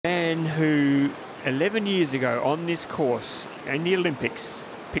man who 11 years ago on this course in the Olympics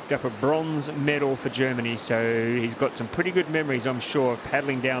picked up a bronze medal for Germany, so he's got some pretty good memories, I'm sure,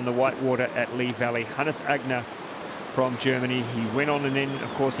 paddling down the whitewater at Lee Valley. Hannes Aigner from Germany. He went on, and then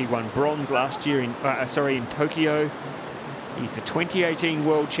of course he won bronze last year in Tokyo. He's the 2018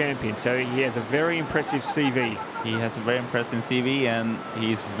 world champion, so he has a very impressive CV. He has a very impressive CV, and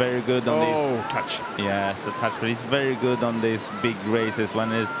he's very good on these. Touch. Yeah, it's a touch, but he's very good on these big races.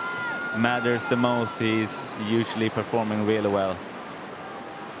 When it matters the most, he's usually performing really well.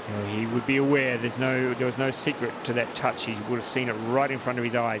 So he would be aware there was no secret to that touch. He would have seen it right in front of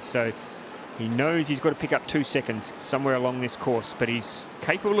his eyes. So he knows he's got to pick up 2 seconds somewhere along this course, but he's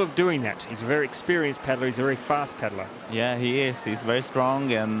capable of doing that. He's a very experienced paddler. He's a very fast paddler. Yeah, he is. He's very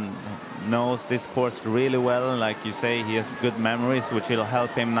strong and knows this course really well. Like you say, he has good memories, which will help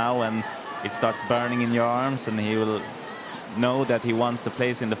him now when it starts burning in your arms, and he will know that he wants to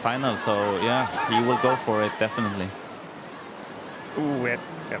place in the final. So yeah, he will go for it, definitely. Ooh,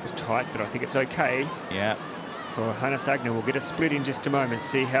 that was tight, but I think it's okay. Yeah. For Hannes Aigner, we'll get a split in just a moment,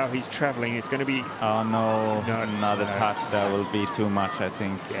 see how he's traveling. It's going to be... Oh, no, another touch. That will be too much, I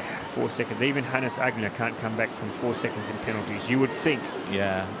think. Yeah, 4 seconds. Even Hannes Aigner can't come back from 4 seconds in penalties, you would think.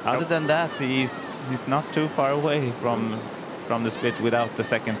 Yeah. Other than that, he's not too far away from the split without the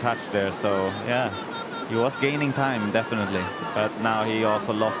second touch there. So, yeah, he was gaining time, definitely. But now he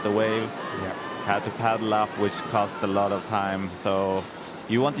also lost the wave. Yeah. Had to paddle up, which cost a lot of time. So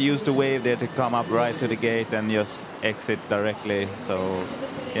you want to use the wave there to come up right to the gate and just exit directly. So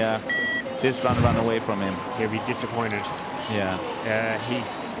yeah, this run away from him. He'll be disappointed. Yeah.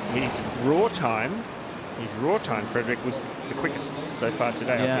 His raw time, Frederick, was the quickest so far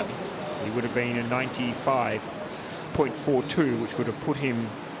today. Yeah. I think he would have been a 95.42, which would have put him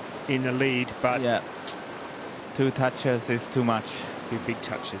in the lead. But yeah, 2 touches is too much. 2 big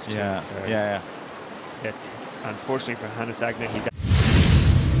touches too. Yeah. So yeah. that's unfortunately for Hannes Aigner. He's